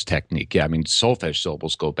this technique. Yeah, I mean, solfege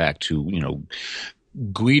syllables go back to,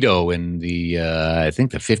 Guido in the, I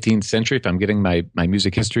think the 15th century, if I'm getting my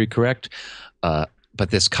music history correct. But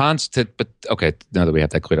this constant, okay, now that we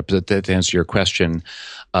have that cleared up, to answer your question,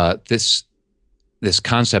 this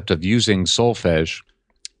concept of using solfege,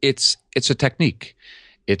 it's a technique.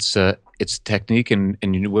 It's a technique, and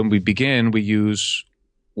when we begin, we use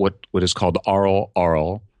what is called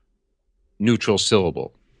aural neutral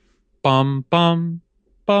syllable. Bum bum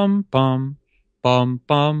bum bum bum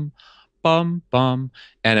bum bum bum,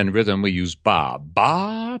 and in rhythm we use ba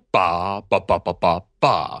ba ba ba ba ba ba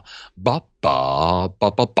ba ba ba ba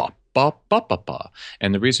ba ba ba ba ba.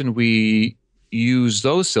 And the reason we use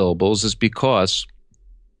those syllables is because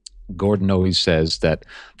Gordon always says that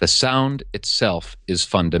the sound itself is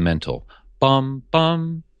fundamental. Bum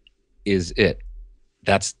bum is it.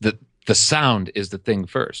 That's the sound is the thing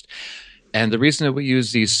first. And the reason that we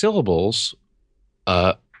use these syllables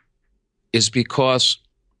is because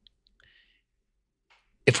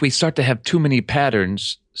if we start to have too many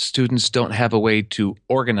patterns, students don't have a way to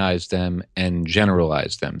organize them and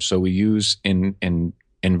generalize them. So we use in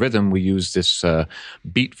rhythm, we use this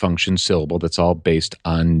beat function syllable that's all based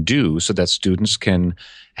on do, so that students can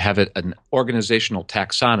have an organizational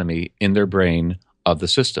taxonomy in their brain of the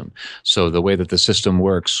system. So the way that the system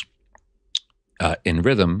works in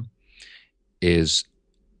rhythm is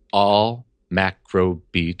all macro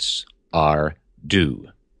beats are do,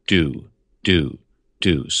 do, do,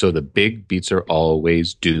 do. So the big beats are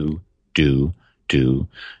always do, do, do,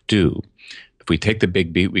 do. If we take the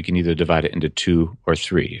big beat, we can either divide it into 2 or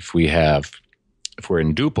 3. If we're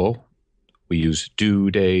in duple, we use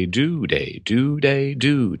do day, do day, do day,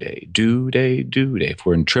 do day, do day, do day. If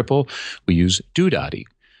we're in triple, we use do-da-dee.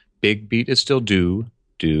 Big beat is still do,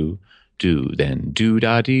 do, do. Then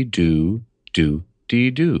do-da-dee, do, do,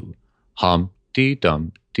 dee, do. Humpty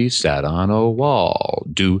Dumpty sat on a wall.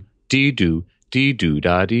 Do, dee, do, dee, do,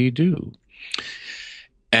 da, dee, do.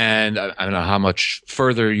 And I don't know how much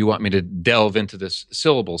further you want me to delve into this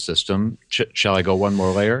syllable system. Shall I go one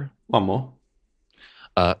more layer? One more.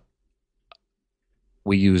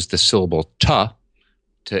 We use the syllable ta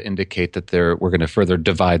to indicate that we're going to further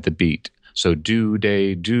divide the beat. So do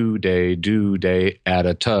day, add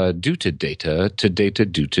a ta, do to data, do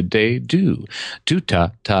to day, do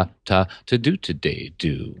ta, to do to day,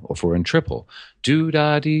 do. Or if we're in triple, do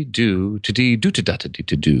da dee, do to dee, do to da to dee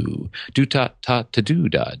to do ta to do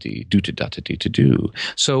da dee, do to da to dee to do.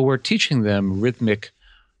 So we're teaching them rhythmic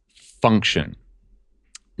function.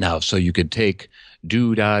 Now, so you could take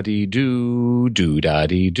do-da-dee do,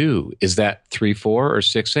 do-da-dee do. Is that 3/4 or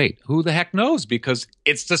 6/8? Who the heck knows? Because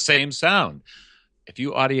it's the same sound. If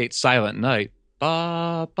you audiate Silent Night,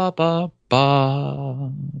 ba ba ba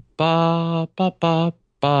ba ba ba ba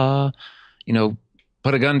ba,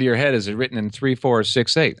 put a gun to your head. Is it written in 3/4 or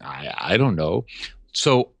 6/8? I don't know.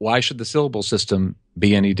 So why should the syllable system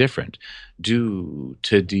be any different? Do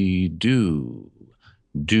to dee do.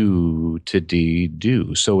 Do to dee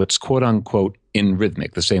do. So it's quote unquote in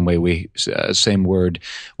rhythmic, the same way same word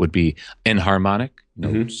would be enharmonic,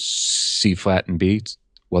 C flat and B.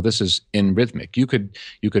 Well, this is in rhythmic. You could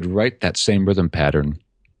write that same rhythm pattern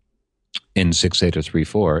in 6/8 or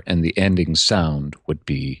 3/4, and the ending sound would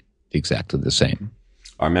be exactly the same.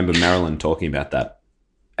 I remember Marilyn talking about that,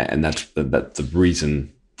 and that's the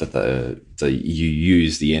reason that you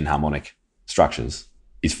use the enharmonic structures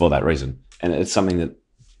is for that reason. And it's something that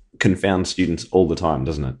confounds students all the time,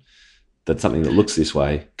 doesn't it? That something that looks this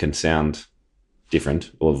way can sound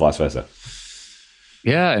different, or vice versa.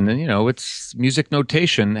 Yeah, and then, it's music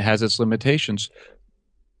notation has its limitations.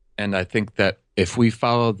 And I think that if we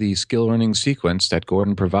follow the skill learning sequence that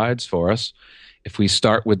Gordon provides for us, if we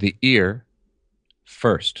start with the ear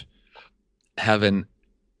first, have an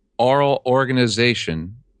oral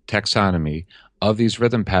organization, taxonomy of these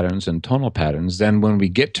rhythm patterns and tonal patterns, then when we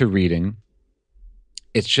get to reading,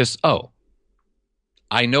 it's just,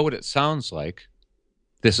 I know what it sounds like.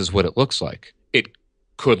 This is what it looks like. It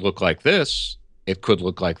could look like this. It could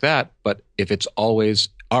look like that. But if it's always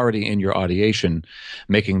already in your audiation,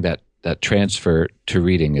 making that transfer to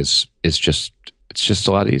reading is just, it's just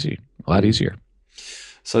a lot easier.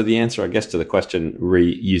 So the answer, I guess, to the question,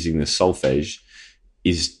 reusing the solfege,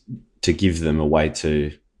 is to give them a way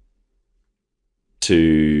to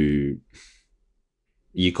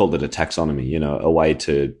you called it a taxonomy, you know, a way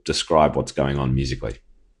to describe what's going on musically.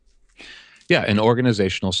 Yeah, an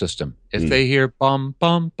organizational system. If they hear bum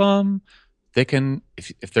bum bum, they can,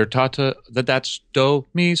 if they're taught to that's do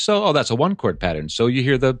mi so, oh, that's a one chord pattern. So you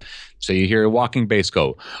hear a walking bass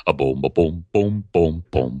go a boom boom boom boom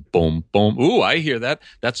boom boom boom. Ooh, I hear that.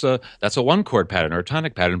 That's a one chord pattern or a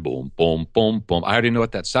tonic pattern. Boom boom boom boom. I already know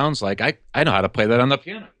what that sounds like. I know how to play that on the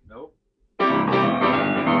piano. No.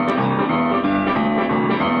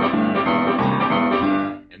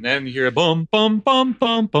 And then you hear a boom, boom, boom,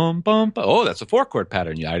 boom, boom, boom. Oh, that's a four chord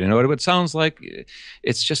pattern. Yeah, I didn't know what it sounds like.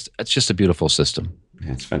 It's just a beautiful system.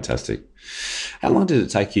 Yeah, it's fantastic. How long did it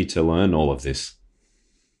take you to learn all of this?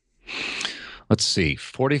 Let's see,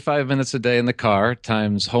 45 minutes a day in the car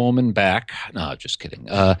times home and back. No, just kidding.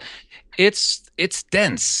 It's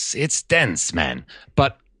dense. It's dense, man.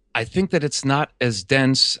 But I think that it's not as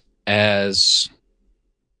dense as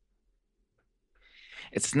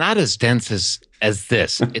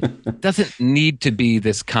this. It doesn't need to be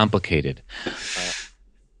this complicated.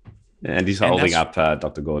 And he's holding up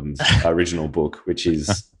Dr. Gordon's original book, which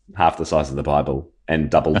is half the size of the Bible and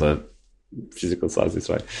double the physical size this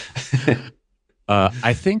way.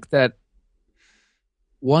 I think that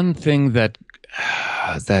one thing that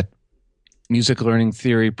music learning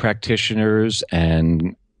theory practitioners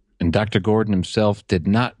and Dr. Gordon himself did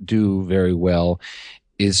not do very well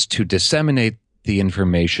is to disseminate the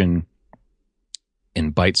information in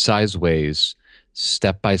bite-sized ways,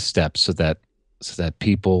 step by step, so that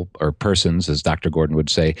people, or persons, as Dr. Gordon would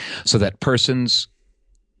say, so that persons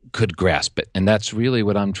could grasp it. And that's really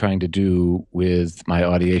what I'm trying to do with my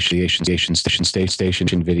audiation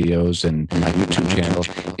station videos and my YouTube channel,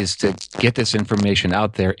 is to get this information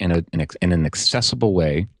out there in an accessible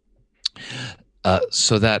way,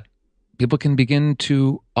 so that people can begin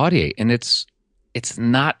to audiate. And it's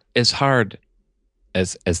not as hard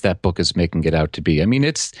as that book is making it out to be. I mean,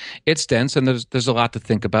 it's dense and there's a lot to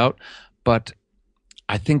think about, but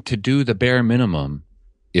I think to do the bare minimum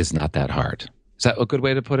is not that hard. Is that a good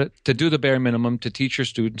way to put it? To do the bare minimum, to teach your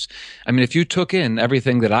students. I mean, if you took in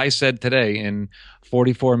everything that I said today in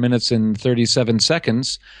 44 minutes and 37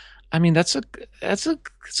 seconds, I mean, that's a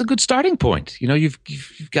good starting point. You know, you've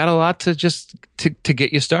got a lot to just to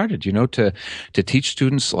get you started. You know, to teach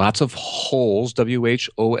students lots of wholes,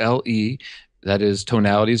 WHOLE. That is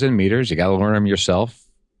tonalities and meters. You got to learn them yourself.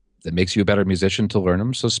 That makes you a better musician to learn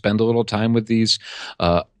them. So spend a little time with these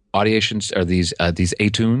audiations, or these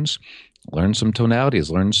etunes. Learn some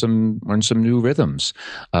tonalities. Learn some new rhythms.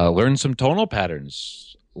 Learn some tonal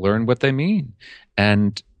patterns. Learn what they mean,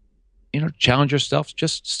 and challenge yourself.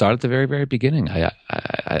 Just start at the very, very beginning.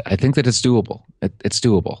 I think that it's doable. It's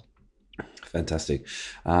doable. Fantastic.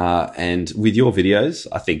 And with your videos,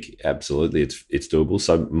 I think absolutely it's doable.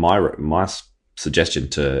 So my suggestion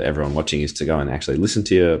to everyone watching is to go and actually listen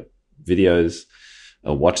to your videos,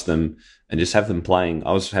 or watch them, and just have them playing.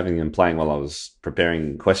 I was having them playing while I was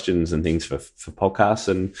preparing questions and things for podcasts.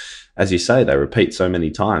 And as you say, they repeat so many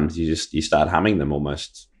times, you start humming them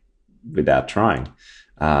almost without trying.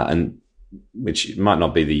 And which might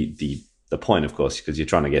not be the point, of course, because you're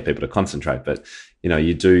trying to get people to concentrate. But,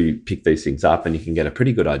 you do pick these things up and you can get a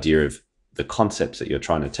pretty good idea of the concepts that you're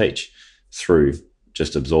trying to teach through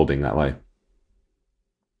just absorbing that way.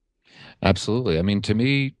 Absolutely. I mean, to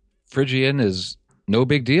me, Phrygian is no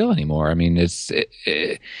big deal anymore. I mean, it's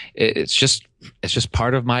just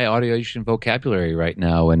part of my audiation vocabulary right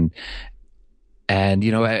now. And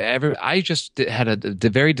I just had a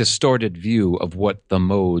very distorted view of what the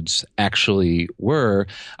modes actually were.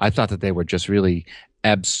 I thought that they were just really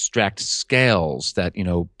abstract scales that,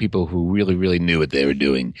 people who really, really knew what they were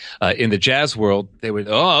doing. In the jazz world, they would,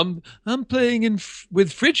 I'm playing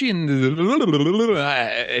with Phrygian.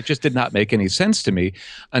 It just did not make any sense to me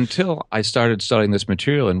until I started studying this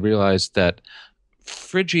material and realized that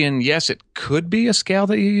Phrygian, yes, it could be a scale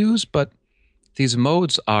that you use, but these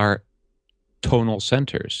modes are tonal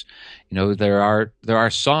centers. There are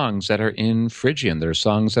songs that are in Phrygian. There are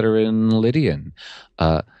songs that are in Lydian.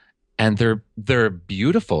 And they're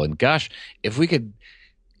beautiful. And gosh, if we could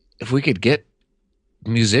get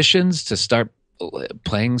musicians to start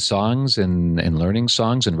playing songs and learning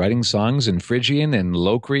songs and writing songs in Phrygian and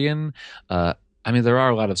Locrian. I mean, there are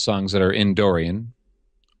a lot of songs that are in Dorian.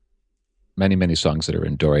 Many, many songs that are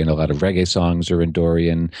in Dorian. A lot of reggae songs are in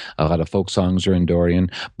Dorian. A lot of folk songs are in Dorian.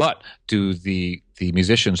 But do the the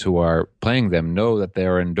musicians who are playing them know that they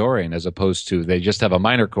are in Dorian, as opposed to they just have a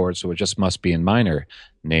minor chord, so it just must be in minor.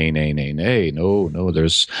 Nay, nay, nay, nay. No, no.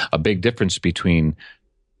 There's a big difference between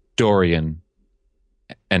Dorian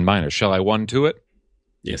and minor. Shall I one to it?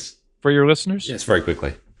 Yes. For your listeners? Yes, very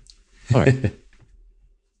quickly. All right.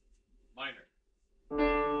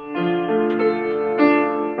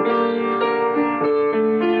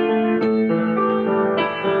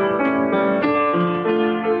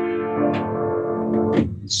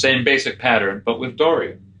 Same basic pattern, but with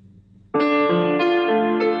Dorian.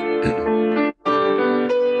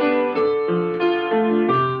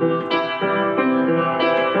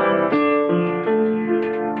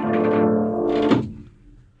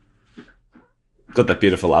 Got that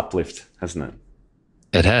beautiful uplift, hasn't it?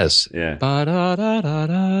 It has. Yeah. That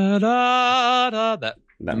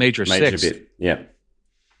major sixth. bit. Yeah.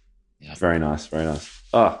 Very nice. Very nice.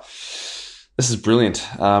 Oh, this is brilliant.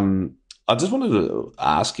 I just wanted to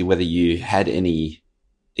ask you whether you had any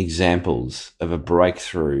examples of a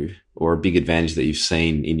breakthrough or a big advantage that you've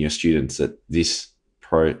seen in your students that this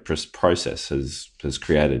process has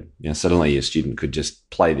created. You know, suddenly your student could just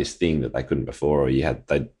play this thing that they couldn't before, or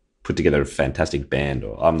they put together a fantastic band,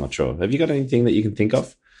 or I'm not sure. Have you got anything that you can think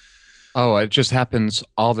of? Oh, it just happens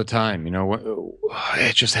all the time. You know,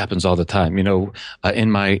 it just happens all the time. You know, in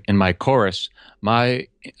my chorus, I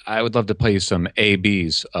would love to play you some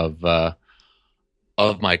ABs of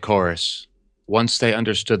my chorus. Once they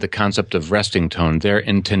understood the concept of resting tone, their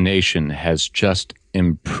intonation has just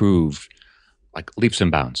improved like leaps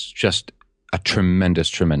and bounds. Just a tremendous.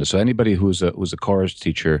 So anybody who's a chorus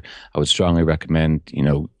teacher, I would strongly recommend, you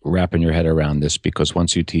know, wrapping your head around this, because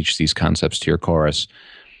once you teach these concepts to your chorus,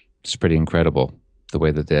 it's pretty incredible the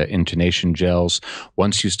way that the intonation gels.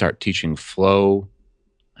 Once you start teaching flow,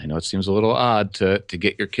 I know it seems a little odd to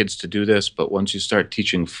get your kids to do this, but once you start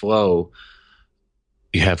teaching flow,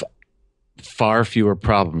 you have far fewer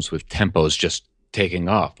problems with tempos just taking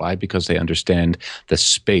off. Why? Because they understand the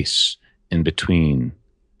space in between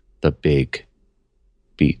the big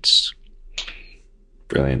beats.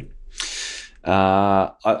 Brilliant.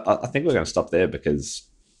 I think we're going to stop there because,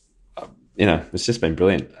 you know, it's just been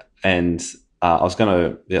brilliant. And I've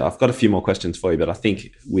got a few more questions for you, but I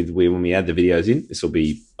think when we add the videos in, this will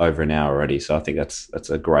be over an hour already. So I think that's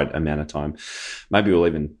a great amount of time. Maybe we'll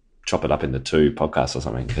even chop it up into 2 podcasts or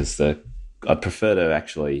something, because I'd prefer to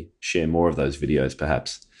actually share more of those videos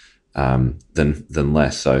perhaps than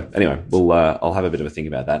less. So anyway, I'll have a bit of a think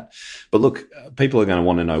about that. But look, people are going to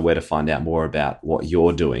want to know where to find out more about what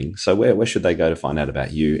you're doing. So where should they go to find out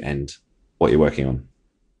about you and what you're working on?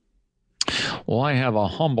 Well, I have a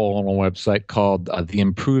humble little website called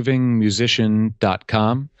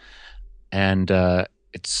theimprovingmusician.com, and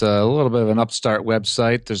it's a little bit of an upstart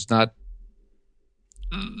website. There's not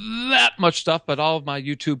that much stuff, but all of my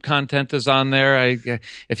YouTube content is on there.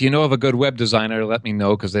 If you know of a good web designer, let me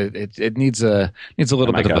know, because it needs a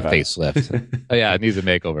little bit of a facelift. Yeah, it needs a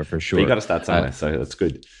makeover for sure. But you got to start somewhere, so that's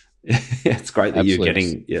good. Yeah, it's great that you're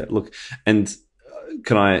getting. Yeah, look, and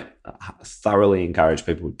can I thoroughly encourage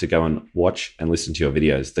people to go and watch and listen to your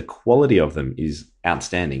videos? The quality of them is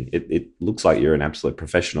outstanding. It looks like you're an absolute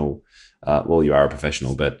professional. Well, you are a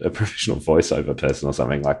professional, but a professional voiceover person or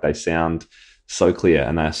something. Like, they sound so clear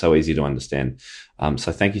and they're so easy to understand.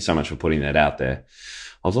 So thank you so much for putting that out there.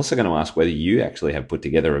 I was also going to ask whether you actually have put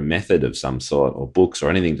together a method of some sort, or books or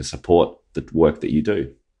anything to support the work that you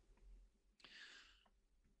do.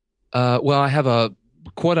 Well, I have a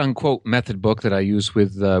quote unquote method book that I use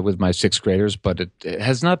with my 6th graders, but it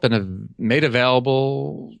has not been made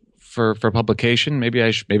available for publication. Maybe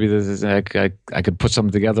I could put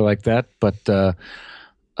something together like that. But so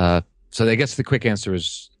I guess the quick answer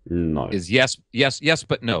is no. Is yes,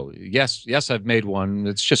 but no. Yes, I've made one.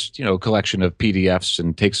 It's just, you know, a collection of PDFs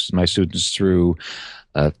and takes my students through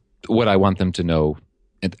what I want them to know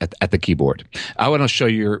at the keyboard. I want to show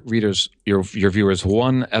your readers, your viewers,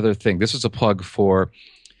 one other thing. This is a plug for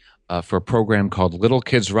a program called Little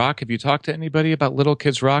Kids Rock. Have you talked to anybody about Little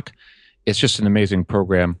Kids Rock? It's just an amazing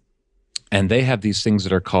program, and they have these things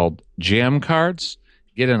that are called jam cards.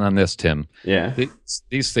 Get in on this, Tim. Yeah,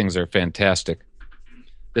 these things are fantastic.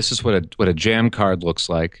 This is what a jam card looks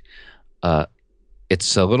like.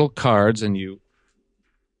 It's little cards, and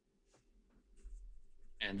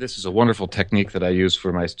this is a wonderful technique that I use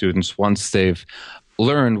for my students. Once they've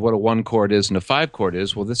learned what a 1 chord is and a 5 chord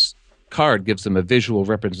is, well, this card gives them a visual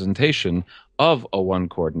representation of a 1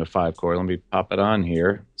 chord and a 5 chord. Let me pop it on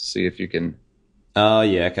here. See if you can. Oh,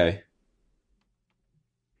 yeah, okay.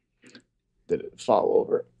 Did it fall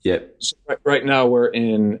over? Yep. So right now we're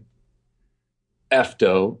in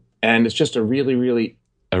F-Do, and it's just a really, really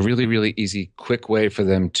a really, really easy, quick way for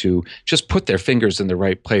them to just put their fingers in the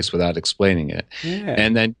right place without explaining it. Yeah.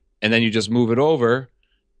 And then you just move it over,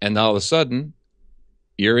 and all of a sudden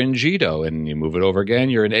you're in G-do, and you move it over again,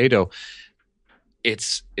 you're in A-do.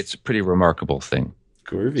 It's a pretty remarkable thing.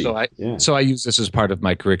 Groovy. So I use this as part of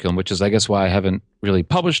my curriculum, which is, I guess, why I haven't really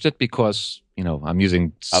published it, because, I'm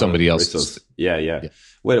using somebody else's. Yeah.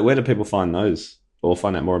 Where do people find those, or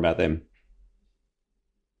find out more about them?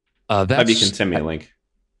 Maybe you can send me a link.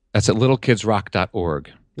 That's at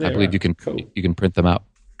littlekidsrock.org. Yeah, I believe you can print them out.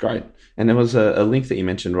 Great. And there was a link that you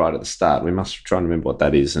mentioned right at the start. We must try and remember what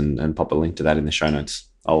that is and pop a link to that in the show notes.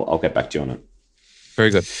 I'll get back to you on it.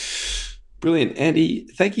 Very good. Brilliant. Andy,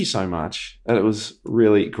 thank you so much. It was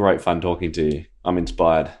really great fun talking to you. I'm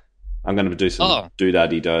inspired. I'm going to do some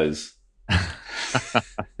doo-da-dee-does.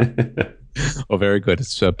 Well, very good.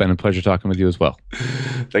 It's been a pleasure talking with you as well.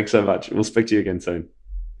 Thanks so much. We'll speak to you again soon.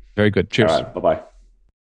 Very good. Cheers. All right. Bye-bye.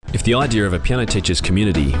 If the idea of a piano teachers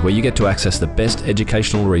community where you get to access the best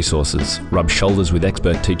educational resources, rub shoulders with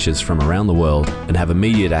expert teachers from around the world, and have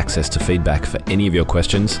immediate access to feedback for any of your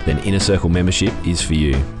questions, then Inner Circle membership is for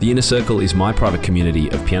you. The Inner Circle is my private community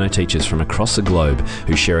of piano teachers from across the globe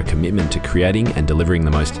who share a commitment to creating and delivering the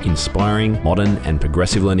most inspiring, modern and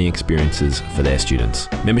progressive learning experiences for their students.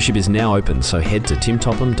 Membership is now open, so head to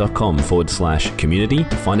timtopham.com/community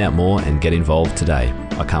to find out more and get involved today.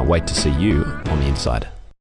 I can't wait to see you on the inside.